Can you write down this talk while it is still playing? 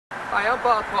Hi, I'm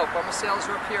Bob Pope. I'm a sales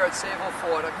rep here at Sayville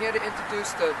Ford. I'm here to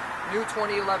introduce the new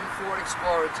 2011 Ford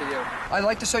Explorer to you. I'd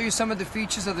like to show you some of the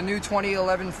features of the new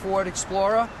 2011 Ford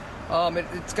Explorer.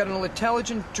 It's got an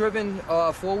intelligent-driven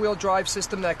four-wheel drive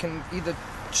system that can either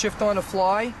shift on the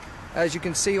fly, as you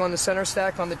can see on the center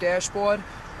stack on the dashboard.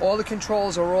 All the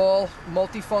controls are all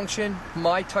multifunction,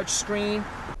 My Touch screen.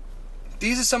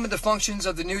 These are some of the functions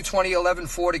of the new 2011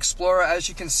 Ford Explorer. As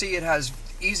you can see, it has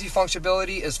easy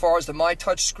functionality as far as the My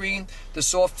Touch screen, the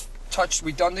soft touch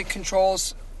redundant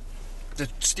controls, the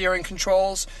steering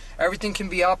controls. Everything can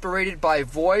be operated by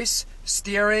voice,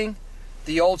 steering,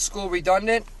 the old school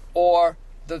redundant, or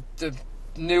the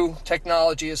new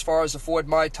technology as far as the Ford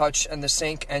My Touch, and the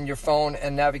sync and your phone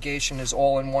and navigation is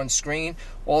all in one screen.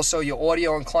 Also, your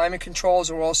audio and climate controls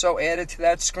are also added to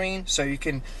that screen, so you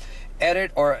can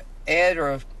edit or add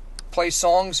or play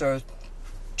songs or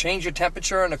change your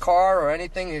temperature in the car or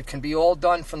anything. It can be all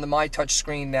done from the My Touch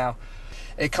screen now.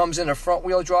 It comes in a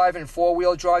front-wheel drive and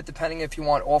four-wheel drive, depending if you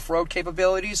want off-road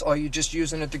capabilities or you're just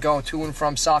using it to go to and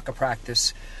from soccer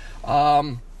practice.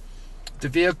 The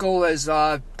vehicle has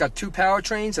got two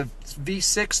powertrains, a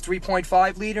V6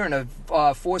 3.5 liter and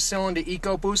a four-cylinder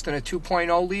EcoBoost and a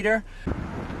 2.0 liter.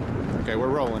 Okay, we're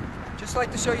rolling. Just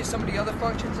like to show you some of the other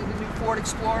functions of the new Ford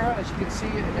Explorer. As you can see,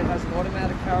 it has an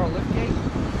automatic power liftgate.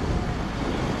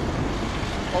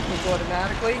 Opens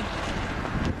automatically.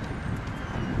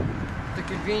 The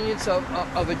convenience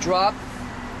of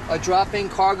a drop-in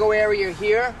cargo area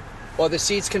here, or the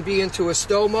seats can be into a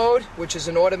stow mode, which is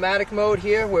an automatic mode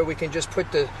here, where we can just put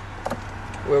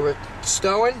where we're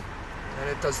stowing, and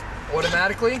it does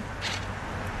automatically.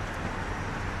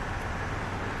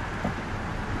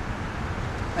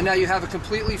 And now you have a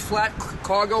completely flat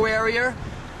cargo area,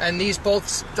 and these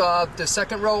both, the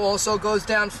second row also goes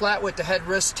down flat with the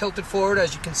headrest tilted forward,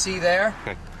 as you can see there.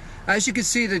 Okay. As you can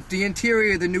see, the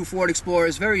interior of the new Ford Explorer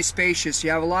is very spacious.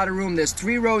 You have a lot of room. There's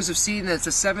 3 rows of seating. It's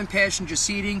a 7-passenger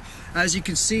seating. As you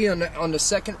can see on the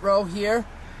second row here,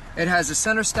 it has a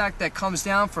center stack that comes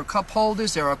down for cup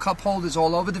holders. There are cup holders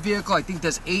all over the vehicle. I think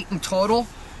there's 8 in total,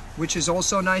 which is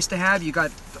also nice to have. You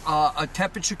got a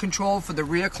temperature control for the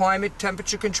rear climate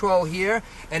temperature control here,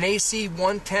 an AC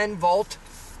 110 volt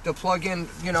to plug in.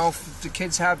 You know, the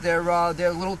kids have their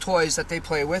little toys that they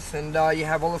play with, and you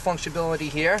have all the functionality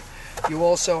here. You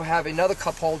also have another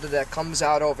cup holder that comes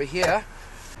out over here.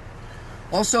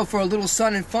 Also, for a little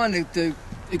sun and fun, the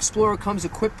Explorer comes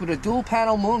equipped with a dual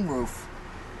panel moonroof,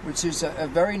 which is a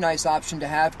very nice option to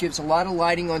have. Gives a lot of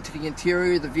lighting onto the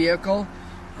interior of the vehicle.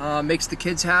 Makes the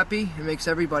kids happy. It makes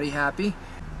everybody happy.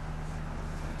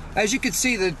 As you can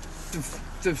see, the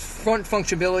front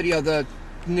functionality of the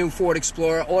new Ford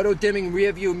Explorer: auto dimming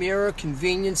rear view mirror,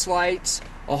 convenience lights,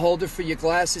 a holder for your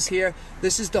glasses here.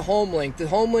 This is the Home Link. The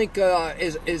Home Link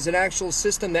is an actual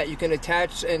system that you can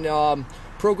attach and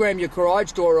program your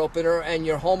garage door opener and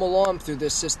your home alarm through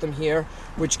this system here,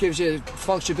 which gives you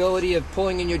functionality of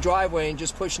pulling in your driveway and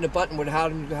just pushing a button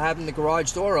without having the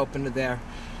garage door opener there,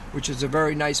 which is a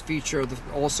very nice feature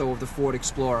also of the Ford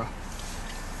Explorer.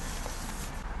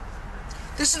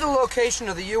 This is the location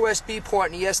of the USB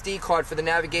port and the SD card for the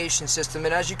navigation system,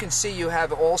 and as you can see, you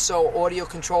have also audio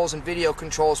controls and video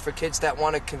controls for kids that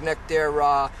want to connect their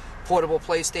portable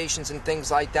PlayStations and things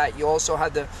like that. You also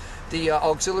have the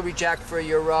auxiliary jack for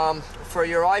your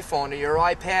iPhone or your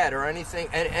iPad or anything,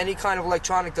 any kind of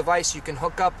electronic device. You can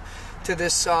hook up to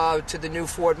this to the new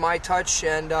Ford My Touch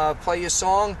and play your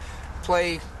song,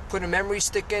 put a memory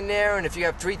stick in there, and if you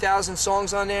have 3,000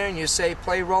 songs on there and you say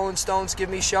play Rolling Stones Give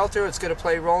Me Shelter, it's going to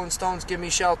play Rolling Stones Give Me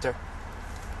Shelter.